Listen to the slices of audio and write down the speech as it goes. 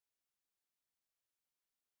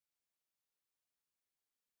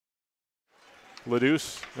Leduc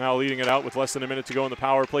now leading it out with less than a minute to go in the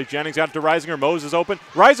power play. Jennings out to Reisinger. Mose is open.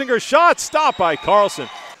 Reisinger's shot stopped by Carlson.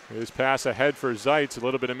 His pass ahead for Zeitz. A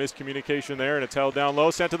little bit of miscommunication there, and it's held down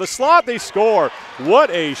low. Sent to the slot. They score. What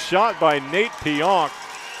a shot by Nate Pionk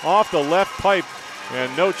off the left pipe.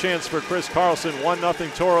 And no chance for Chris Carlson.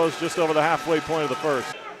 1-0 Toros just over the halfway point of the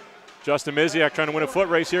first. Justin Miziak trying to win a foot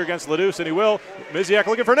race here against Leduc, and he will. Miziak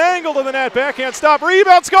looking for an angle to the net. Backhand stop.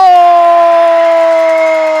 Rebound. Scores!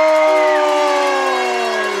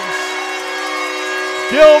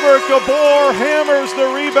 Gilbert Gabor hammers the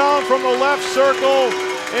rebound from the left circle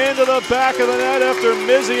into the back of the net after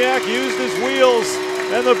Miziak used his wheels,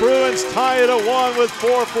 and the Bruins tie it at 1 with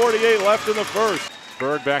 4:48 left in the first.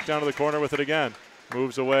 Berg back down to the corner with it again.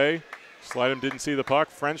 Moves away. Slidham didn't see the puck.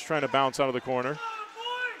 French trying to bounce out of the corner.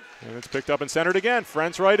 And it's picked up and centered again.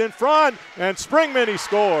 French right in front, and Springman, he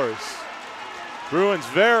scores. Bruins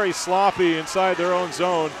very sloppy inside their own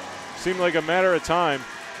zone. Seemed like a matter of time.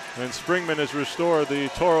 And Springman has restored the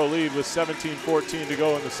Toro lead with 17:14 to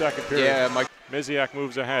go in the second period. Yeah, Mike. Miziak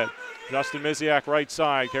moves ahead. Justin Miziak right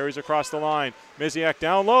side, carries across the line. Miziak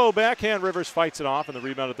down low, backhand. Rivers fights it off, and the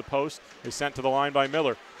rebound at the post is sent to the line by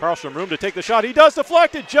Miller. Karlstrom room to take the shot. He does,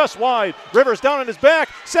 deflect it just wide. Rivers down on his back,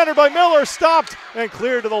 centered by Miller, stopped and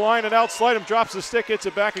cleared to the line and out. Slidham drops the stick, hits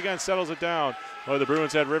it back again, settles it down. Oh, the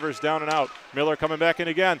Bruins had Rivers down and out. Miller coming back in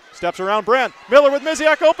again, steps around Brent. Miller with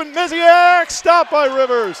Miziak open. Miziak stopped by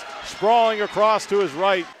Rivers, sprawling across to his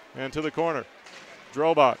right and to the corner.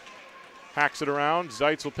 Drobot hacks it around.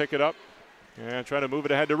 Zeitz will pick it up and try to move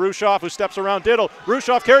it ahead to Rushoff, who steps around Diddle.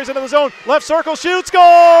 Rushoff carries into the zone. Left circle, shoots, scores!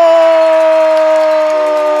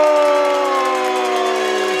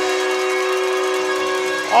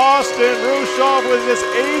 Austin Rushoff with his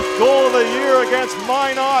 8th goal of the year against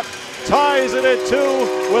Minot. Ties it at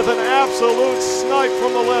 2 with an absolute snipe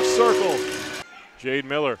from the left circle. Jade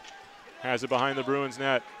Miller has it behind the Bruins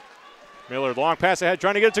net. Miller, long pass ahead,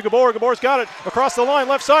 trying to get it to Gabor. Gabor's got it across the line,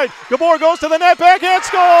 left side. Gabor goes to the net, backhand,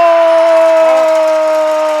 scores!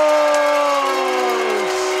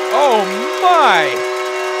 Oh my!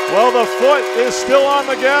 Well, the foot is still on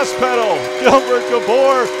the gas pedal. Gilbert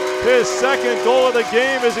Gabor, his 2nd goal of the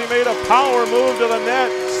game as he made a power move to the net,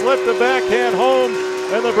 slipped the backhand home,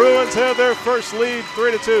 and the Bruins have their first lead,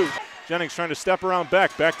 3-2. Jennings trying to step around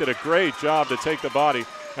Beck. Beck did a great job to take the body.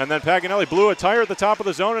 And then Paganelli blew a tire at the top of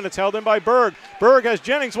the zone, and it's held in by Berg. Berg has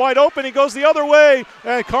Jennings wide open. He goes the other way,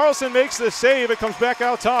 and Carlson makes the save. It comes back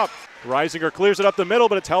out top. Reisinger clears it up the middle,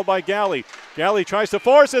 but it's held by Galley. Galley tries to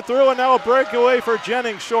force it through, and now a breakaway for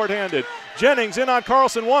Jennings shorthanded. Jennings in on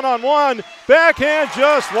Carlson, one-on-one. Backhand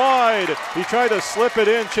just wide. He tried to slip it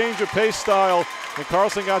in, change of pace style, and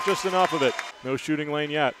Carlson got just enough of it. No shooting lane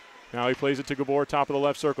yet. Now he plays it to Gabor, top of the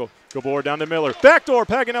left circle. Gabor down to Miller. Backdoor,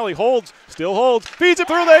 Paganelli holds, still holds, feeds it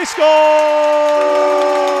through, they score!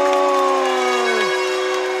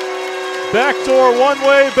 Backdoor one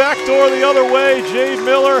way, backdoor the other way. Jade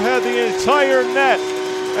Miller had the entire net,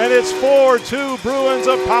 and it's 4-2 Bruins,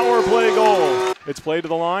 a power play goal. It's played to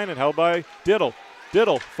the line and held by Diddle.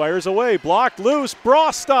 Diddle fires away, blocked, loose,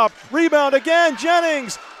 Bross stopped, rebound again,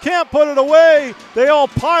 Jennings can't put it away. They all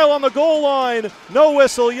pile on the goal line, no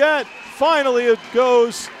whistle yet. Finally it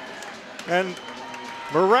goes, and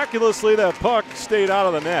miraculously that puck stayed out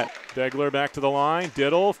of the net. Degler back to the line,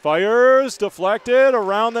 Diddle fires, deflected,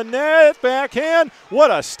 around the net, backhand. What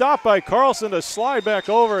a stop by Carlson to slide back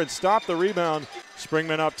over and stop the rebound.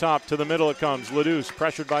 Springman up top, to the middle it comes. Leduc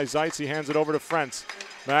pressured by Zeitz, he hands it over to Frentz.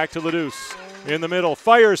 Back to Leduc, in the middle,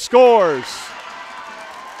 fires, scores.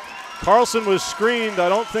 Carlson was screened, I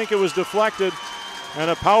don't think it was deflected,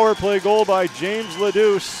 and a power play goal by James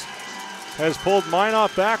Leduc has pulled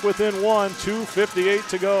Minot back within 1, 2:58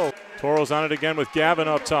 to go. Toros on it again with Gavin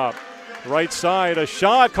up top. Right side, a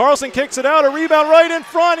shot, Carlson kicks it out, a rebound right in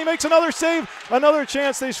front, he makes another save, another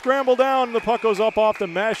chance, they scramble down, and the puck goes up off the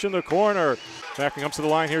mesh in the corner. Backing up to the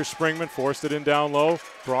line here, Springman forced it in down low.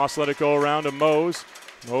 Bross let it go around to Mose.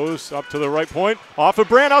 Mose up to the right point, off of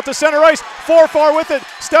Brand, out to center ice, Forfar with it,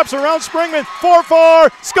 steps around Springman,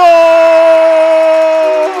 Forfar, scores!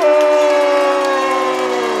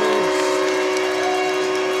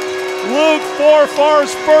 Luke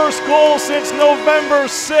Forfar's first goal since November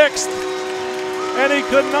 6th, and he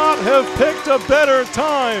could not have picked a better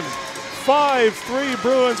time. 5-3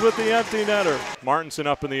 Bruins with the empty netter. Martinson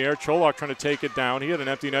up in the air, Cholak trying to take it down. He had an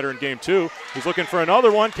empty netter in game 2. He's looking for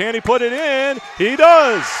another one. Can he put it in? He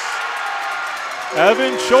does!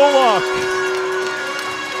 Evan Cholak.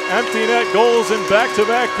 Empty net goals in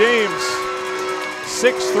back-to-back games.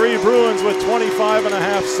 6-3 Bruins with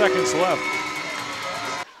 25.5 seconds left.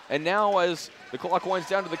 And now as the clock winds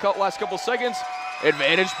down to the last couple seconds,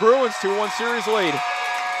 Advantage Bruins, 2-1 series lead.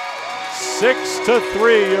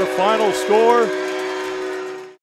 6-3 your final score.